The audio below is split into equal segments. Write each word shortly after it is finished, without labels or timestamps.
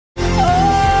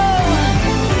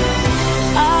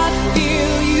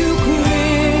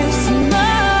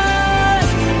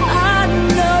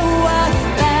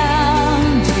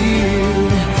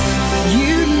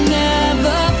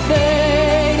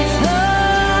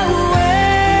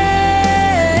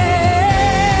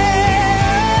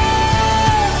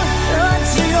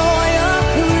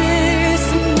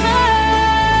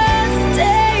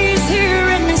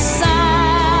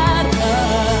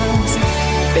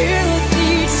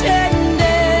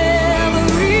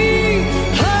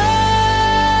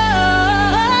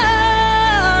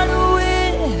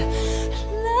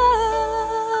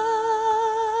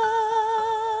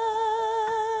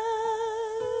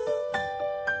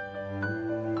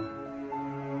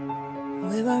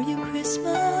Where are you,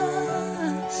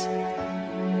 Christmas?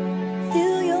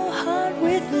 Fill your heart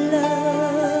with love.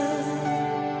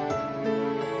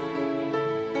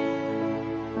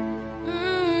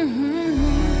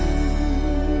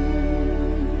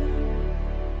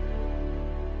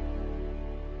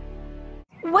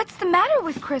 What's the matter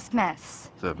with Christmas?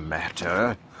 The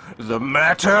matter? The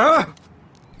matter?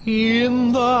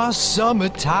 In the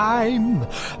summertime,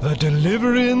 the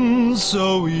delivering's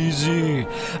so easy.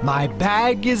 My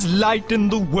bag is light and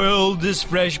the world is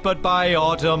fresh, but by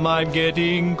autumn I'm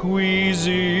getting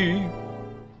queasy.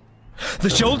 The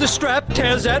shoulder strap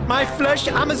tears at my flesh,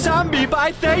 I'm a zombie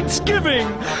by Thanksgiving.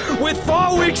 With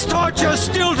 4 weeks torture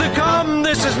still to come,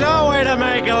 this is no way to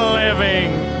make a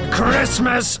living.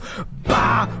 Christmas,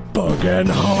 bah, bug and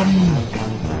hum.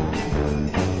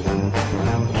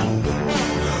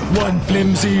 One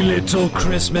flimsy little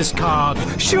Christmas card.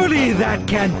 Surely that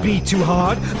can't be too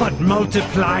hard, but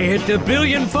multiply it a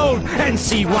billionfold and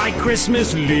see why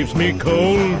Christmas leaves me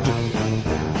cold.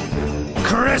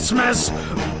 Christmas,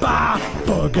 bah,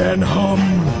 bug and hum.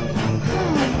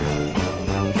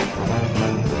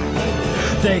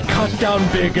 They cut down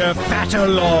bigger, fatter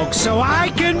logs so I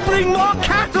can bring more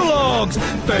catalogs.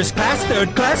 First class,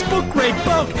 third class, book rate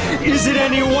bulk. Is it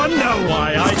any wonder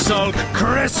why I sulk?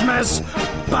 Christmas,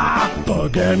 bah,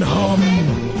 bug and hum.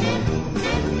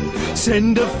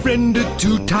 Send a friend a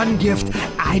 2-ton gift.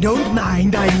 I don't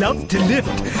mind, I love to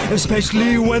lift,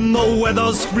 especially when the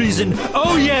weather's freezing.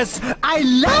 Oh yes, I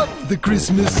love the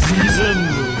Christmas season.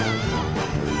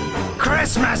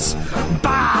 Christmas,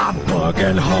 bah, bug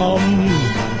and hum.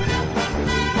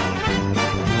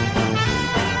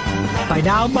 By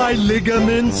now my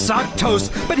ligaments are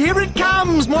toast, but here it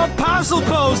comes, more parcel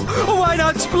post. Why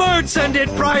not splurge, send it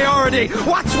priority?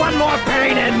 What's one more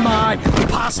pain in my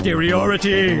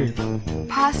posteriority?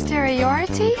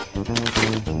 Posteriority?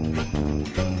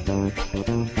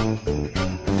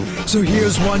 So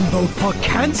here's one vote for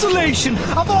cancellation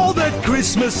of all that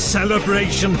Christmas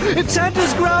celebration. If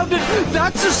Santa's grounded,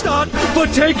 that's a start for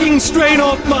taking strain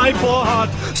off my poor heart.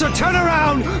 So turn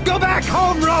around, go back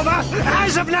home, Rover.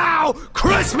 As of now,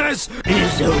 Christmas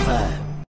is over.